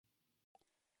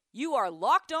You are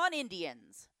Locked On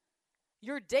Indians,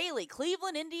 your daily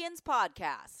Cleveland Indians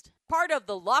podcast. Part of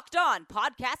the Locked On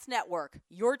Podcast Network,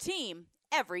 your team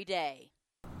every day.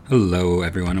 Hello,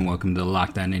 everyone, and welcome to the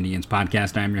Locked On Indians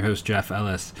podcast. I'm your host, Jeff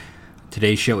Ellis.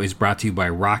 Today's show is brought to you by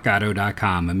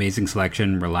RockAuto.com. Amazing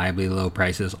selection, reliably low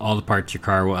prices, all the parts your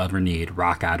car will ever need.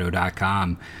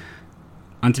 RockAuto.com.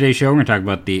 On today's show, we're going to talk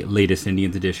about the latest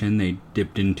Indians edition. They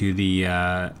dipped into the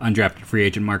undrafted free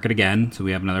agent market again, so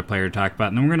we have another player to talk about.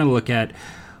 And then we're going to look at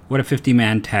what a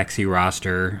 50-man taxi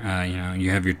roster. You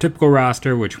have your typical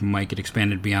roster, which might get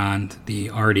expanded beyond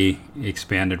the already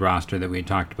expanded roster that we had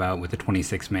talked about with the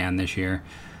 26-man this year.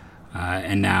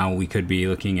 And now we could be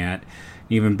looking at an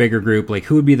even bigger group, like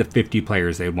who would be the 50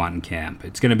 players they would want in camp.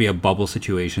 It's going to be a bubble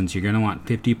situation, so you're going to want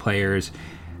 50 players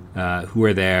who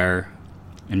are there,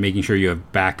 and making sure you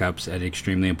have backups at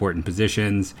extremely important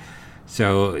positions.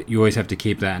 So you always have to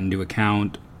keep that into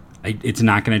account. It's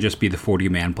not going to just be the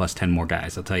 40-man plus 10 more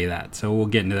guys, I'll tell you that. So we'll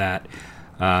get into that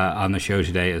on the show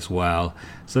today as well.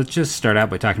 So let's just start out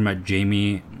by talking about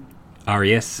Jamie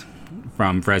Arias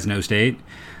from Fresno State.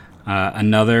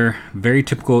 Another very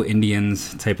typical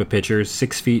Indians type of pitcher,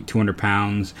 6 feet, 200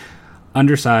 pounds,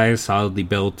 undersized, solidly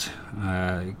built,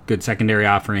 good secondary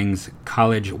offerings,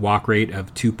 college walk rate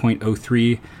of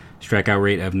 2.03, strikeout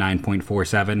rate of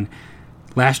 9.47.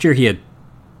 Last year he had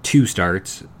 2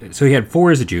 starts. So he had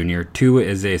 4 as a junior, 2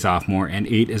 as a sophomore, and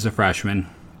 8 as a freshman.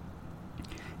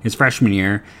 His freshman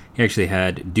year, he actually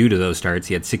had, due to those starts,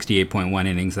 he had 68.1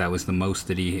 innings. That was the most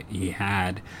that he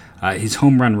had. His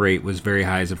home run rate was very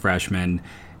high as a freshman.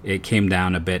 It came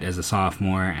down a bit as a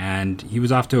sophomore, and he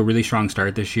was off to a really strong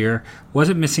start this year.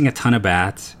 Wasn't missing a ton of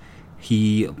bats.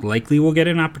 He likely will get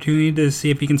an opportunity to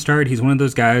see if he can start. He's one of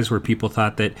those guys where people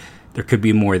thought that there could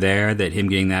be more there, that him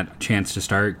getting that chance to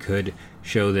start could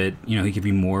show that, he could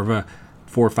be more of a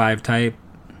 4-5 type.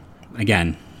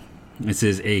 Again, this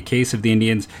is a case of the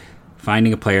Indians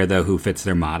finding a player, though, who fits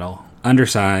their model.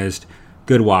 Undersized,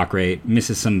 good walk rate,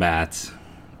 misses some bats,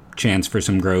 chance for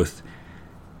some growth.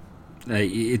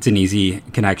 It's an easy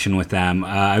connection with them.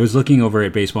 I was looking over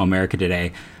at Baseball America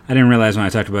today. I didn't realize when I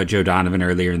talked about Joe Donovan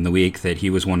earlier in the week that he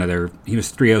was he was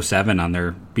 307 on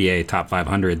their BA top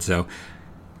 500. So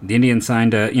the Indians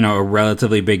signed a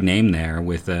relatively big name there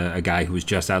with a guy who was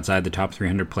just outside the top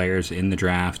 300 players in the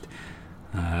draft.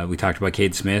 We talked about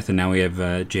Cade Smith, and now we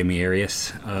have Jamie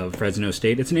Arias of Fresno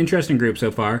State. It's an interesting group so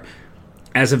far.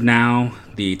 As of now,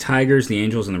 the Tigers, the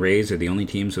Angels, and the Rays are the only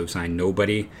teams who have signed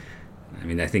nobody.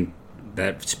 I think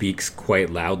that speaks quite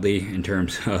loudly in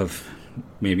terms of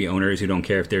maybe owners who don't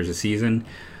care if there's a season.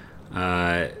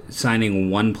 Signing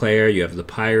one player, you have the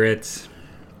Pirates,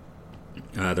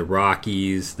 the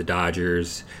Rockies, the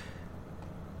Dodgers,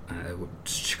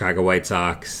 Chicago White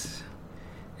Sox,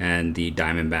 and the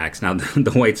Diamondbacks. Now,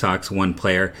 the White Sox one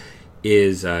player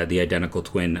is the identical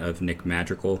twin of Nick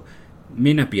Madrigal.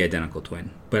 May not be identical twin,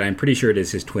 but I'm pretty sure it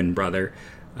is his twin brother.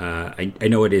 I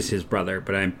know it is his brother,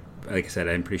 but like I said,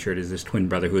 I'm pretty sure it is his twin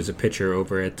brother who is a pitcher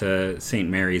over at St.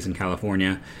 Mary's in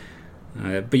California.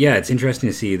 But yeah, it's interesting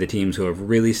to see the teams who have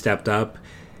really stepped up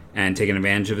and taken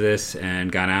advantage of this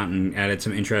and gone out and added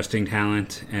some interesting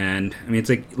talent. And it's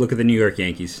like, look at the New York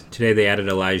Yankees. Today they added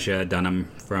Elijah Dunham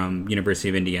from University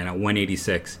of Indiana,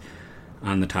 186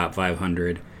 on the top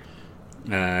 500.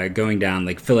 Going down,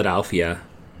 like Philadelphia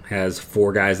has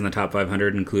 4 guys in the top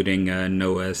 500, including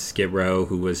Noah Skid Row,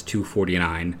 who was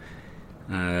 249.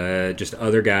 Just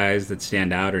other guys that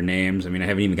stand out are names. I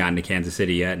haven't even gotten to Kansas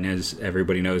City yet, and as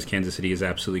everybody knows, Kansas City has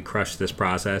absolutely crushed this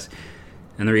process.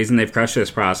 And the reason they've crushed this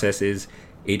process is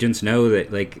agents know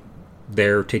that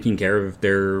they're taking care of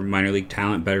their minor league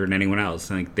talent better than anyone else.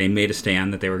 They made a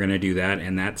stand that they were going to do that,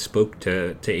 and that spoke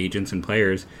to agents and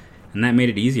players, and that made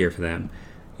it easier for them.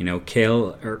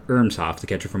 Cale Ermshoff, the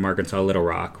catcher from Arkansas Little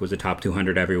Rock, was a top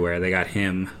 200 everywhere. They got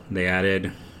him. They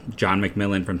added John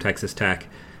McMillan from Texas Tech,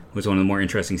 was one of the more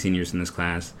interesting seniors in this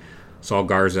class. Saul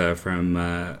Garza from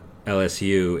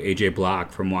LSU, A.J.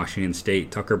 Block from Washington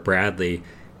State, Tucker Bradley,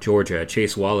 Georgia,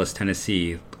 Chase Wallace,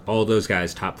 Tennessee, all those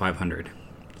guys top 500,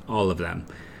 all of them.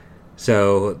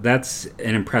 So that's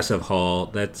an impressive haul.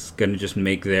 That's going to just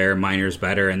make their minors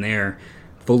better, and they're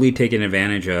fully taking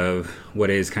advantage of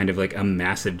what is kind of like a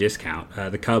massive discount.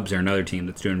 The Cubs are another team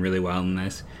that's doing really well in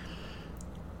this.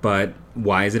 But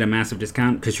why is it a massive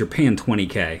discount? Because you're paying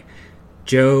 $20K.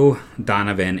 Joe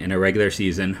Donovan in a regular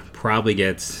season probably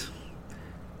gets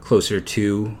closer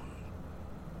to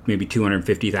maybe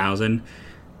 $250,000.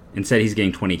 Instead, he's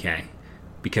getting $20K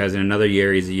because in another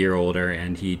year he's a year older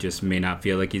and he just may not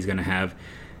feel like he's going to have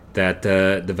that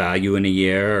the value in a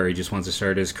year, or he just wants to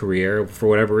start his career for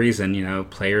whatever reason.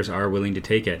 Players are willing to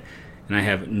take it. And I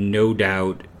have no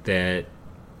doubt that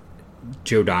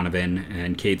Joe Donovan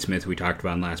and Cade Smith, we talked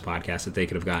about in the last podcast, that they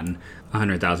could have gotten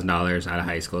 $100,000 out of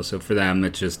high school. So for them,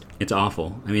 it's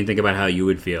awful. I mean, think about how you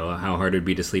would feel, how hard it would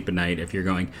be to sleep at night if you're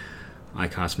going, I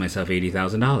cost myself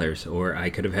 $80,000, or I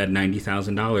could have had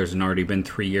 $90,000 and already been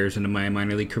 3 years into my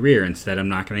minor league career. Instead, I'm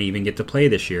not going to even get to play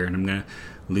this year, and I'm going to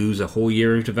lose a whole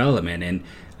year of development. And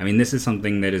I mean, this is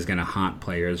something that is going to haunt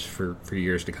players for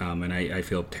years to come, and I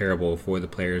feel terrible for the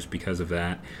players because of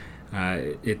that.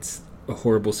 It's a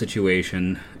horrible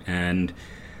situation, and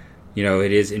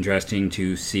it is interesting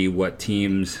to see what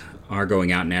teams are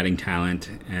going out and adding talent,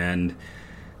 and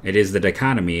it is the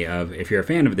dichotomy of, if you're a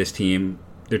fan of this team,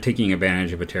 they're taking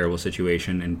advantage of a terrible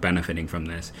situation and benefiting from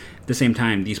this. At the same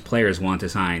time, these players want to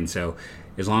sign, so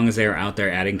as long as they're out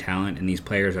there adding talent and these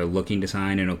players are looking to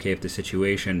sign and okay with the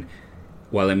situation,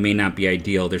 while it may not be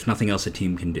ideal, there's nothing else a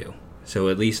team can do. So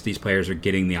at least these players are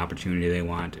getting the opportunity they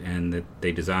want and that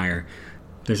they desire.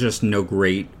 There's just no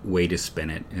great way to spin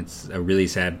it. It's a really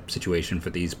sad situation for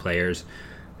these players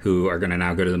who are going to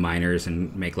now go to the minors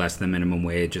and make less than minimum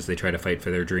wage as they try to fight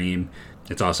for their dream.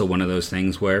 It's also one of those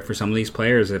things where for some of these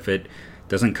players, if it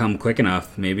doesn't come quick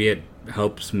enough, maybe it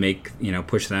helps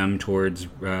push them towards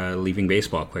leaving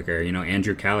baseball quicker.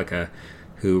 Andrew Calica,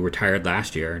 who retired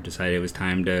last year, decided it was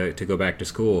time to go back to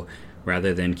school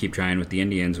rather than keep trying with the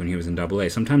Indians when he was in Double-A.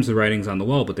 Sometimes the writing's on the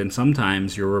wall, but then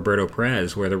sometimes you're Roberto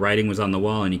Perez, where the writing was on the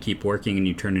wall and you keep working and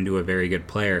you turn into a very good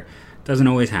player. Doesn't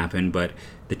always happen, but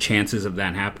the chances of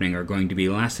that happening are going to be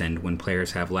lessened when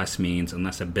players have less means and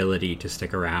less ability to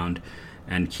stick around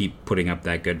and keep putting up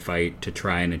that good fight to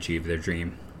try and achieve their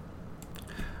dream.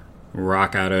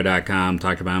 RockAuto.com,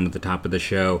 talked about them at the top of the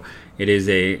show. It is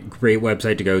a great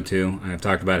website to go to. I've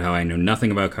talked about how I know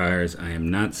nothing about cars. I am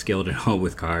not skilled at all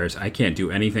with cars. I can't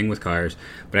do anything with cars,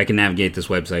 but I can navigate this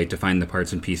website to find the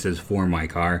parts and pieces for my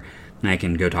car. And I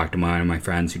can go talk to one of my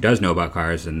friends who does know about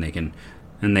cars, and they can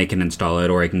install it,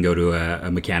 or I can go to a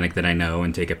mechanic that I know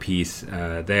and take a piece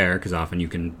there, because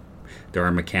often there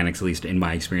are mechanics, at least in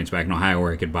my experience back in Ohio,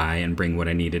 where I could buy and bring what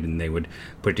I needed and they would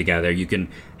put it together. You can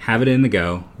have it in the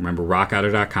go. Remember,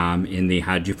 rockauto.com, in the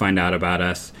how did you find out about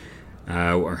us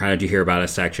or how did you hear about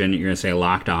us section, you're going to say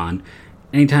Locked On.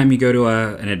 Anytime you go to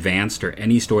an Advanced or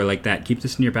any store like that, keep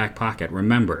this in your back pocket.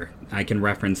 Remember, I can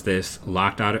reference this,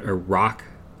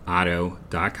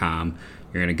 rockauto.com.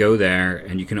 You're going to go there,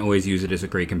 and you can always use it as a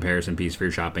great comparison piece for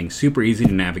your shopping. Super easy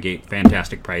to navigate,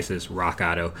 fantastic prices,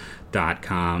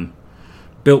 rockauto.com.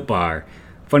 Built Bar.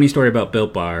 Funny story about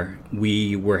Built Bar.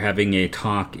 We were having a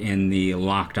talk in the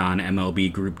Locked On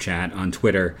MLB group chat on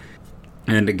Twitter,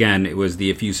 and again, it was the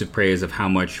effusive praise of how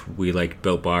much we liked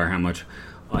Built Bar, how much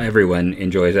everyone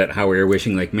enjoys it, how we were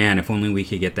wishing, man, if only we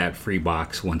could get that free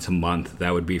box once a month.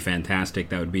 That would be fantastic.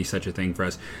 That would be such a thing for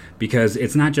us, because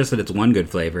it's not just that it's one good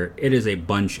flavor. It is a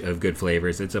bunch of good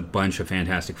flavors. It's a bunch of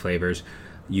fantastic flavors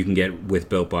you can get with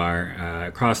Built Bar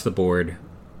across the board.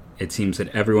 It seems that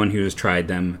everyone who has tried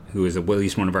them, who is at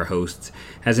least one of our hosts,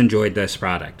 has enjoyed this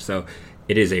product. So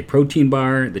it is a protein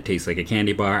bar that tastes like a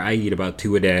candy bar. I eat about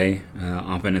 2 a day.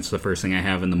 Often it's the first thing I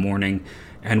have in the morning.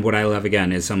 And what I love,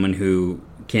 again, is someone who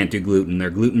can't do gluten. They're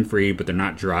gluten-free, but they're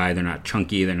not dry. They're not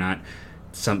chunky. They're not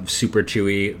super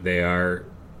chewy. They are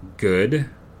good,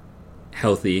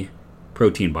 healthy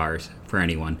protein bars for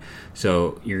anyone.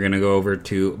 So you're going to go over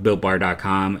to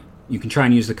BuiltBar.com. You can try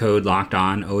and use the code Locked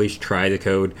On. Always try the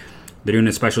code. They're doing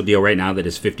a special deal right now that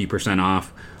is 50%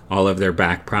 off all of their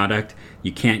back product.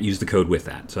 You can't use the code with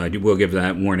that. So I will give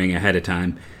that warning ahead of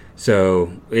time.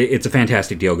 So it's a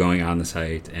fantastic deal going on the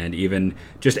site. And even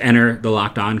just enter the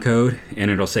Locked On code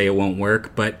and it'll say it won't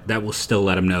work, but that will still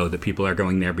let them know that people are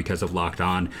going there because of Locked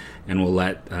On, and will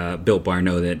let Built Bar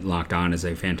know that Locked On is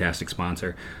a fantastic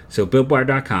sponsor. So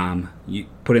BuiltBar.com, you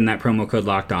put in that promo code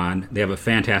Locked On. They have a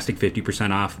fantastic 50%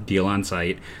 off deal on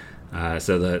site.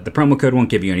 So the promo code won't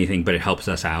give you anything, but it helps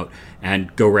us out.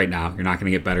 And go right now. You're not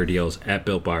going to get better deals at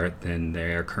Built Bar than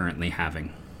they are currently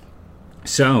having.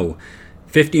 So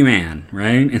 50-man,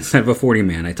 right? Instead of a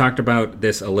 40-man. I talked about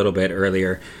this a little bit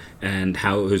earlier and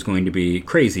how it was going to be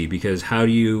crazy, because how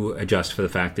do you adjust for the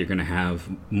fact that you're going to have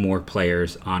more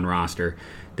players on roster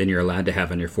than you're allowed to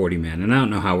have on your 40-man? And I don't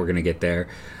know how we're going to get there.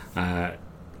 I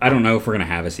don't know if we're going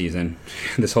to have a season.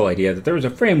 This whole idea that there was a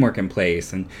framework in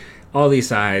place and all these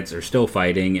sides are still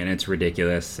fighting, and it's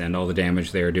ridiculous, and all the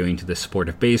damage they are doing to the sport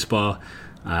of baseball.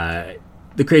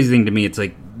 The crazy thing to me, it's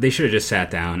like they should have just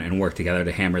sat down and worked together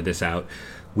to hammer this out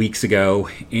weeks ago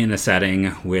in a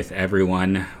setting with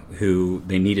everyone who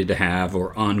they needed to have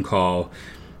or on call.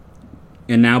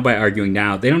 And now by arguing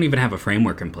now, they don't even have a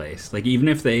framework in place. Like, even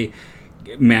if they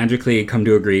magically come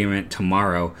to agreement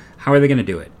tomorrow, how are they going to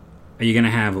do it? Are you going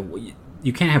to have...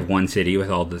 You can't have one city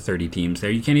with all the 30 teams there.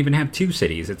 You can't even have 2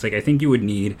 cities. It's like, I think you would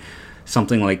need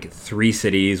something like 3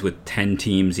 cities with 10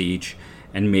 teams each,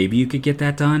 and maybe you could get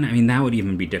that done. I mean, that would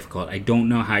even be difficult. I don't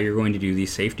know how you're going to do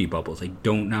these safety bubbles. I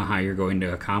don't know how you're going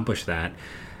to accomplish that.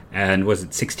 And was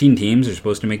it 16 teams are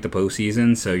supposed to make the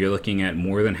postseason? So you're looking at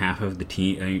more than half of the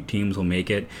teams will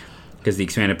make it, because the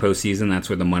expanded postseason, that's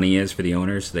where the money is for the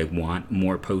owners. So they want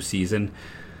more postseason.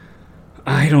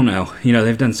 I don't know.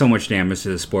 They've done so much damage to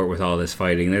the sport with all this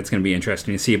fighting. That's going to be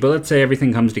interesting to see. But let's say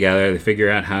everything comes together. They figure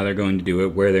out how they're going to do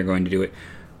it, where they're going to do it.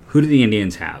 Who do the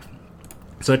Indians have?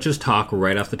 So let's just talk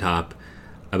right off the top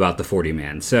about the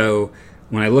 40-man. So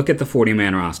when I look at the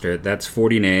 40-man roster, that's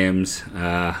 40 names.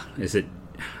 I'm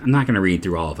not going to read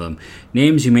through all of them.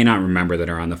 Names you may not remember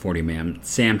that are on the 40-man.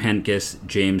 Sam Hentges,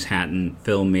 James Hatton,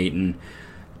 Phil Maton,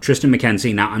 Triston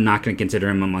McKenzie. Now, I'm not going to consider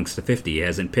him amongst the 50. He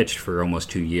hasn't pitched for almost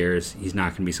 2 years. He's not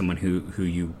going to be someone who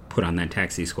you put on that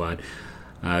taxi squad.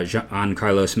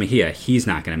 Giancarlos Mejia, he's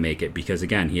not going to make it because,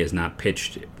 again, he has not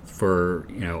pitched for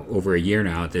over a year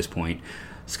now at this point.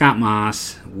 Scott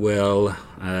Moss, Will,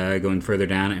 going further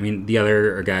down. I mean, the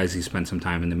other are guys who spent some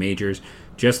time in the majors.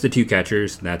 Just the 2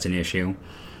 catchers, that's an issue.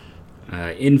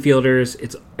 Infielders,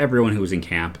 it's everyone who was in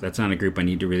camp. That's not a group I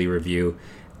need to really review.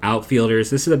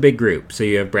 Outfielders, this is a big group. So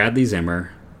you have Bradley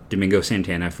Zimmer, Domingo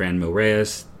Santana, Franmil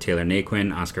Reyes, Taylor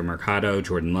Naquin, Oscar Mercado,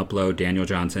 Jordan Luplow, Daniel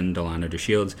Johnson, Delano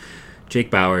DeShields, Jake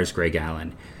Bowers, Greg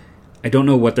Allen. I don't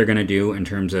know what they're going to do in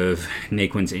terms of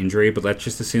Naquin's injury, but let's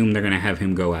just assume they're going to have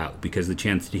him go out because the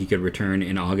chance that he could return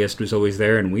in August was always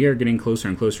there, and we are getting closer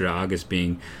and closer to August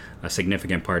being a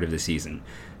significant part of the season.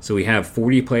 So we have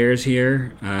 40 players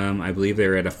here. I believe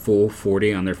they're at a full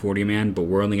 40 on their 40-man, but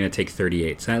we're only going to take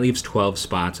 38. So that leaves 12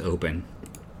 spots open.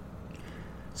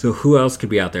 So who else could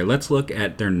be out there? Let's look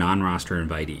at their non-roster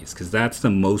invitees, because that's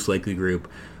the most likely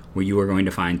group where you are going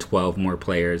to find 12 more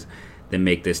players that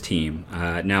make this team.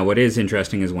 Now, what is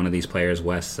interesting is one of these players,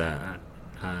 Wes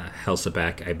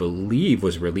Helsebek, I believe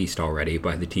was released already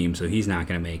by the team, so he's not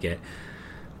going to make it.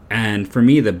 And for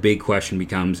me, the big question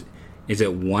becomes, is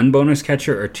it 1 bonus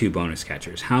catcher or 2 bonus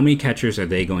catchers? How many catchers are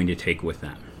they going to take with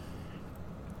them?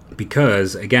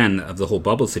 Because, again, of the whole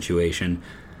bubble situation,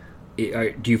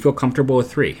 do you feel comfortable with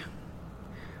 3?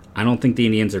 I don't think the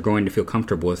Indians are going to feel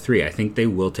comfortable with 3. I think they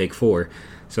will take 4.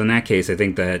 So in that case, I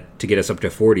think that to get us up to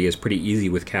 40 is pretty easy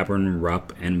with Cameron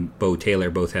Rupp and Bo Taylor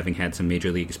both having had some major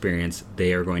league experience.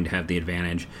 They are going to have the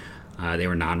advantage. They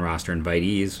were non-roster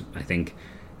invitees. I think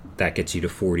that gets you to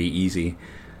 40 easy.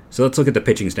 So let's look at the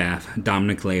pitching staff.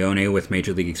 Dominic Leone with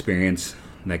major league experience.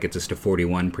 That gets us to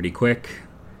 41 pretty quick.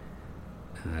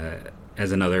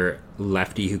 As another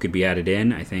lefty who could be added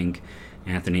in, I think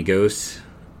Anthony Gose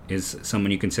is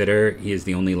someone you consider. He is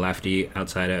the only lefty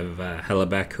outside of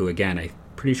Hellebuyck, who, again, I'm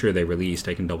pretty sure they released.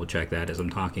 I can double-check that as I'm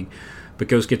talking. But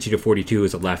Gose gets you to 42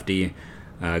 as a lefty,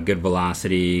 good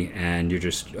velocity, and you're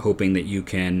just hoping that you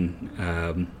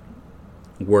can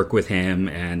work with him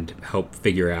and help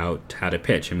figure out how to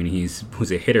pitch. I mean, he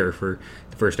was a hitter for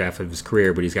the first half of his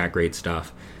career, but he's got great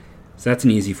stuff. So that's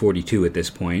an easy 42 at this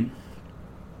point.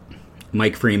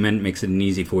 Mike Freeman makes it an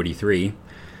easy 43.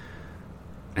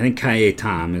 I think Kaye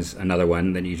Tom is another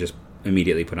one that you just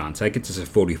immediately put on. So that gets us a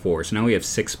 44. So now we have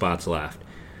 6 spots left.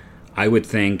 I would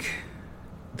think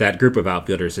that group of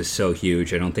outfielders is so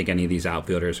huge, I don't think any of these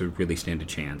outfielders would really stand a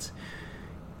chance.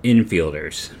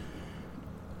 Infielders.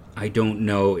 I don't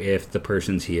know if the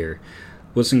person's here.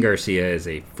 Wilson Garcia is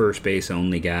a first base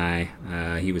only guy.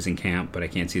 He was in camp, but I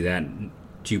can't see that.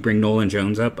 Do you bring Nolan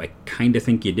Jones up? I kind of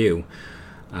think you do.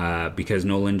 Because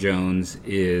Nolan Jones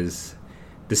is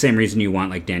the same reason you want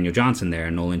like Daniel Johnson there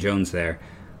and Nolan Jones there.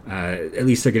 At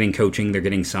least they're getting coaching. They're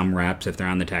getting some reps. If they're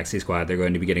on the taxi squad, they're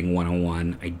going to be getting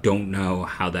one-on-one. I don't know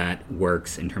how that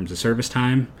works in terms of service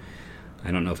time.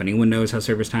 I don't know if anyone knows how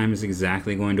service time is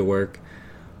exactly going to work.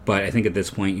 But I think at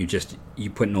this point, you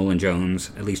put Nolan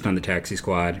Jones, at least on the taxi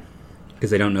squad,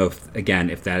 because I don't know,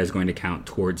 if that is going to count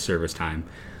towards service time.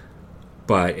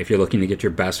 But if you're looking to get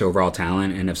your best overall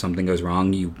talent, and if something goes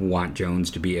wrong, you want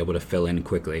Jones to be able to fill in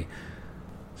quickly.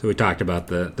 So we talked about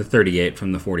the 38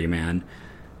 from the 40-man.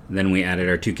 Then we added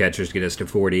our 2 catchers to get us to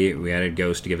 40. We added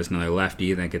Gose to give us another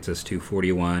lefty. That gets us to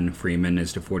 41. Freeman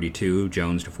is to 42.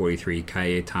 Jones to 43.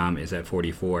 Kaye Tom is at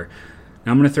 44.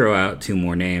 Now I'm going to throw out 2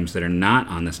 more names that are not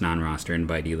on this non-roster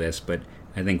invitee list, but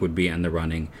I think would be in the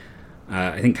running.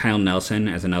 I think Kyle Nelson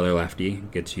as another lefty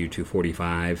gets you to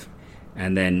 45.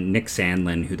 And then Nick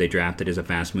Sandlin, who they drafted as a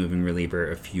fast-moving reliever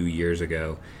a few years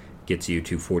ago, gets you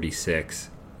to 46.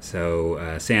 So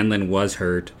Sandlin was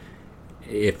hurt.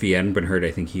 If he hadn't been hurt,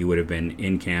 I think he would have been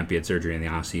in camp. He had surgery in the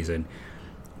offseason.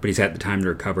 but he's had the time to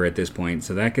recover at this point.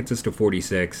 So that gets us to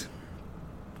 46.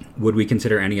 Would we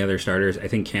consider any other starters? I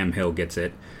think Cam Hill gets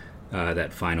it,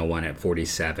 that final one at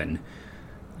 47.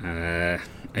 I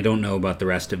don't know about the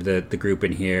rest of the group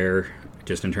in here,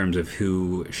 just in terms of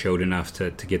who showed enough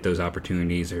to get those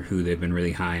opportunities or who they've been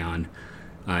really high on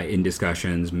in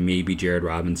discussions. Maybe Jared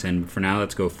Robinson. For now,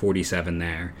 let's go 47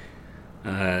 there.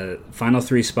 Final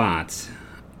 3 spots.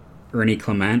 Ernie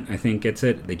Clement, I think, gets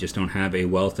it. They just don't have a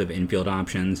wealth of infield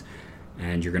options,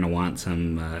 and you're going to want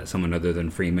someone other than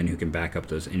Freeman who can back up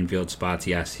those infield spots.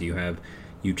 Yes, you have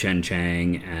Yu Chen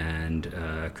Chang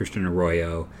and Christian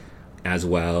Arroyo as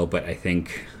well, but I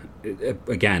think,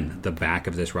 again, the back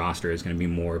of this roster is going to be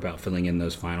more about filling in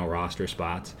those final roster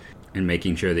spots and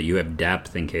making sure that you have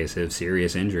depth in case of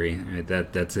serious injury.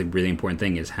 That's a really important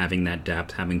thing, is having that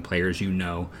depth, having players you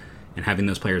know, and having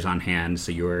those players on hand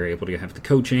so you're able to have the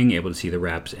coaching, able to see the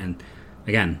reps, and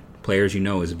again, players you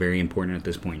know is very important at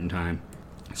this point in time.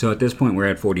 So at this point, we're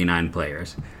at 49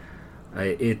 players.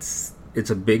 It's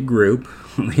a big group.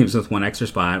 It leaves us one extra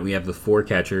spot. We have the 4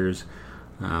 catchers,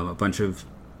 a bunch of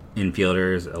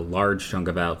infielders, a large chunk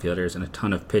of outfielders, and a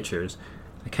ton of pitchers.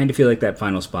 I kind of feel like that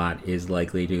final spot is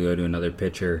likely to go to another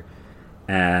pitcher.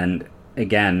 And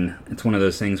again, it's one of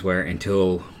those things where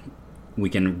until we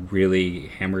can really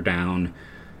hammer down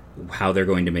how they're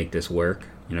going to make this work,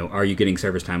 are you getting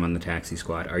service time on the taxi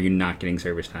squad? Are you not getting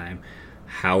service time?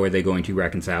 How are they going to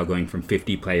reconcile going from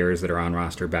 50 players that are on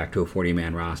roster back to a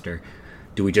 40-man roster?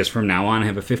 Do we just from now on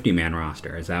have a 50-man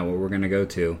roster? Is that what we're going to go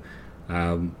to?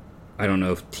 I don't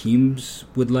know if teams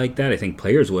would like that. I think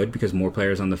players would, because more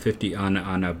players on the 50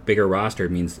 on a bigger roster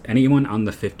means anyone on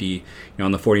the 50,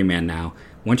 on the 40-man now.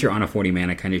 Once you're on a 40-man,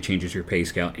 it kind of changes your pay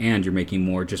scale, and you're making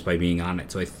more just by being on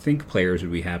it. So I think players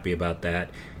would be happy about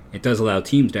that. It does allow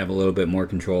teams to have a little bit more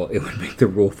control. It would make the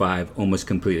Rule 5 almost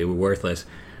completely worthless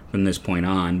from this point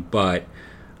on. But,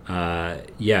 I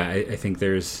think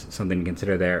there's something to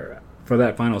consider there. For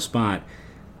that final spot,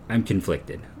 I'm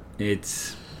conflicted. I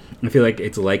feel like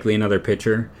it's likely another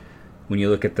pitcher. When you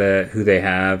look at who they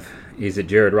have, is it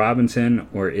Jared Robinson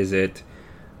or is it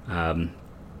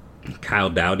Kyle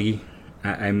Dowdy?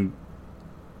 I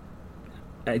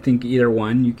think either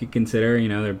one you could consider.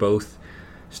 They're both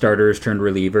starters turned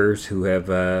relievers who have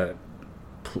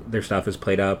their stuff is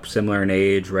played up, similar in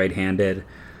age, right-handed.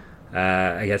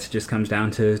 I guess it just comes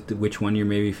down to which one you're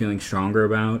maybe feeling stronger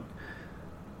about.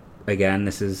 Again,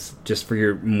 this is just for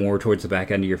your more towards the back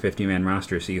end of your 50-man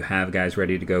roster, so you have guys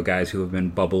ready to go, guys who have been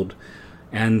bubbled.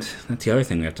 And that's the other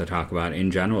thing we have to talk about in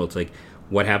general. It's like,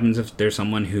 what happens if there's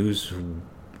someone whose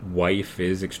wife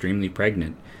is extremely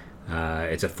pregnant?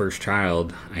 It's a first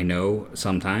child. I know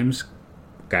sometimes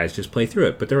guys just play through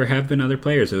it, but there have been other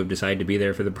players who have decided to be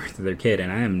there for the birth of their kid,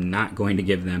 and I am not going to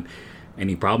give them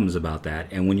any problems about that.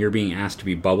 And when you're being asked to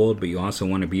be bubbled, but you also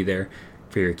want to be there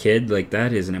for your kid, like,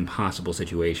 that is an impossible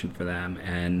situation for them.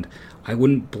 And I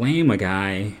wouldn't blame a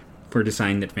guy for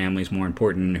deciding that family is more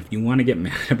important. And if you want to get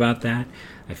mad about that,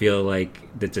 I feel like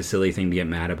that's a silly thing to get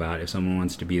mad about. If someone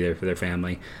wants to be there for their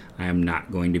family, I am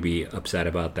not going to be upset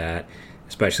about that,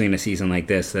 especially in a season like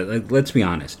this. Let's be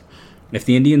honest. If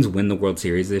the Indians win the World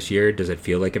Series this year, does it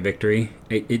feel like a victory?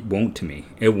 It won't to me.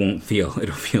 It'll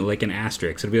feel like an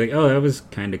asterisk. It'll be like, oh, that was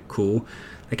kind of cool.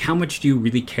 Like, how much do you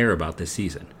really care about this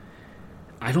season?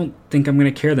 I don't think I'm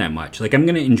going to care that much. Like, I'm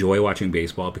going to enjoy watching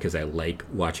baseball because I like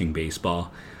watching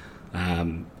baseball.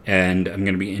 And I'm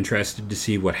going to be interested to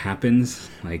see what happens.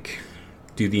 Like,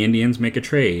 do the Indians make a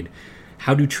trade?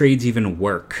 How do trades even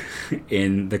work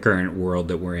in the current world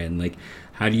that we're in? Like,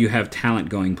 how do you have talent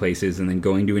going places and then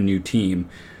going to a new team?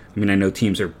 I mean, I know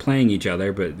teams are playing each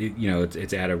other, but,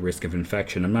 it's at a risk of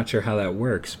infection. I'm not sure how that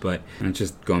works, but it's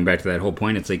just going back to that whole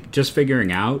point. It's like just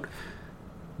figuring out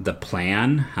the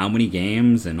plan, how many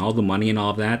games and all the money and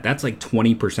all of that, that's like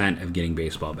 20% of getting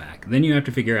baseball back. Then you have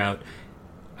to figure out,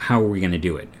 how are we going to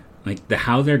do it? Like,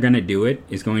 how they're going to do it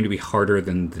is going to be harder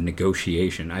than the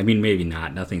negotiation. I mean, maybe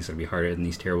not. Nothing's going to be harder than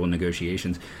these terrible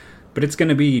negotiations, but it's going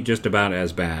to be just about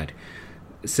as bad.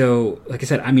 So, like I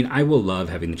said, I mean, I will love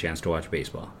having the chance to watch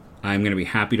baseball. I'm going to be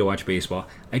happy to watch baseball.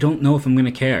 I don't know if I'm going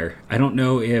to care. I don't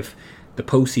know if the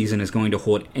postseason is going to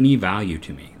hold any value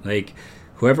to me. Like,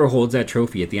 whoever holds that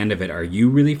trophy at the end of it, are you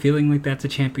really feeling like that's a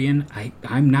champion?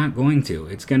 I'm not going to.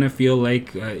 It's going to feel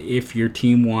like if your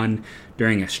team won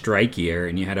during a strike year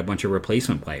and you had a bunch of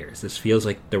replacement players. This feels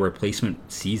like the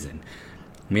replacement season.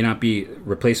 It may not be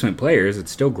replacement players.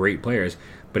 It's still great players,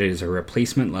 but it is a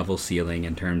replacement level ceiling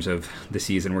in terms of the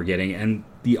season we're getting. And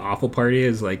the awful part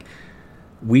is, like,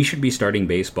 we should be starting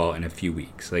baseball in a few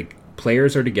weeks. Like,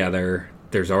 players are together.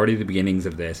 There's already the beginnings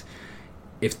of this.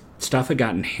 If stuff had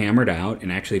gotten hammered out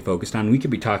and actually focused on, we could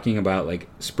be talking about like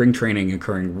spring training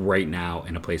occurring right now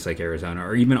in a place like Arizona,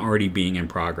 or even already being in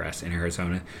progress in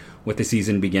Arizona, with the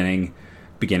season beginning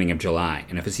of July.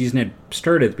 And if a season had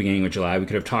started at the beginning of July, we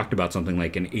could have talked about something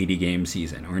like an 80-game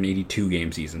season or an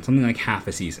 82-game season, something like half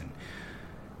a season.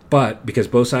 But because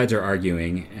both sides are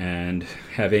arguing and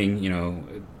having,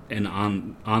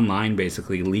 an online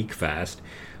basically leak fest,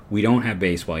 we don't have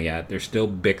baseball yet. They're still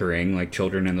bickering like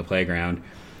children in the playground,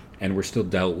 and we're still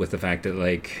dealt with the fact that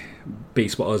like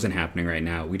baseball isn't happening right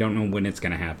now. We don't know when it's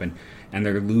going to happen, and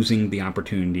they're losing the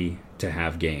opportunity to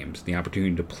have games, the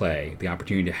opportunity to play, the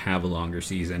opportunity to have a longer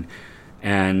season.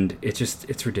 And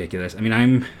it's ridiculous. I mean,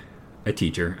 I'm a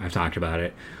teacher. I've talked about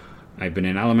it. I've been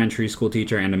an elementary school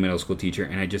teacher and a middle school teacher,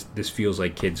 and this feels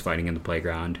like kids fighting in the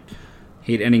playground.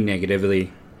 Hate ending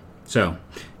negatively. So,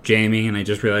 Jamie, and I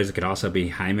just realized it could also be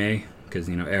Jaime, because,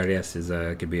 Arias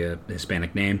could be a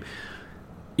Hispanic name.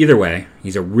 Either way,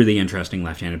 he's a really interesting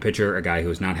left-handed pitcher, a guy who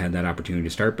has not had that opportunity to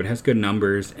start, but has good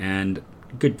numbers and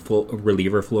good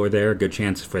reliever floor there, good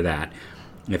chance for that,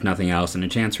 if nothing else, and a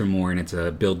chance for more, and it's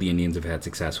a build the Indians have had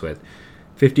success with.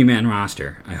 50-man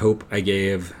roster. I hope I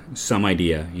gave some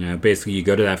idea. Basically you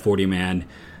go to that 40-man,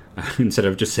 instead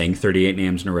of just saying 38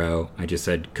 names in a row, I just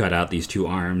said cut out these 2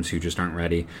 arms who just aren't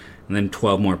ready, and then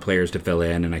 12 more players to fill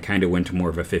in, and I kind of went to more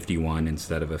of a 51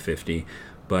 instead of a 50.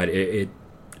 But it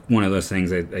one of those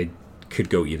things I could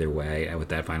go either way with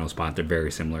that final spot. They're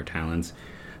very similar talents.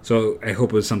 So I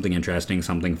hope it was something interesting,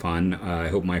 something fun. I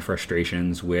hope my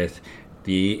frustrations with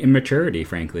the immaturity,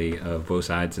 frankly, of both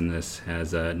sides in this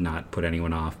has not put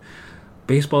anyone off.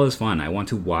 Baseball is fun. I want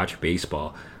to watch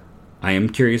baseball. I am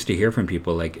curious to hear from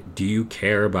people, like, do you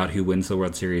care about who wins the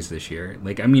World Series this year?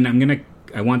 Like, I mean,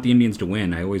 I want the Indians to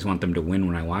win. I always want them to win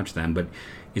when I watch them, but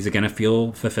is it going to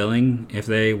feel fulfilling if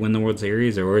they win the World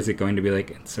Series, or is it going to be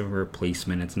like, it's a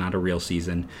replacement, it's not a real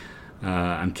season?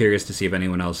 I'm curious to see if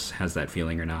anyone else has that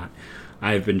feeling or not.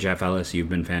 I've been Jeff Ellis. You've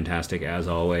been fantastic as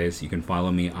always. You can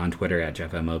follow me on Twitter at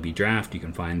JeffMLBDraft. You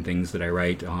can find things that I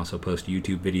write. I also post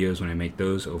YouTube videos when I make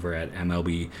those over at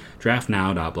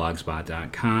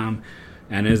MLBDraftNow.blogspot.com.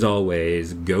 And as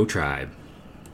always, go Tribe.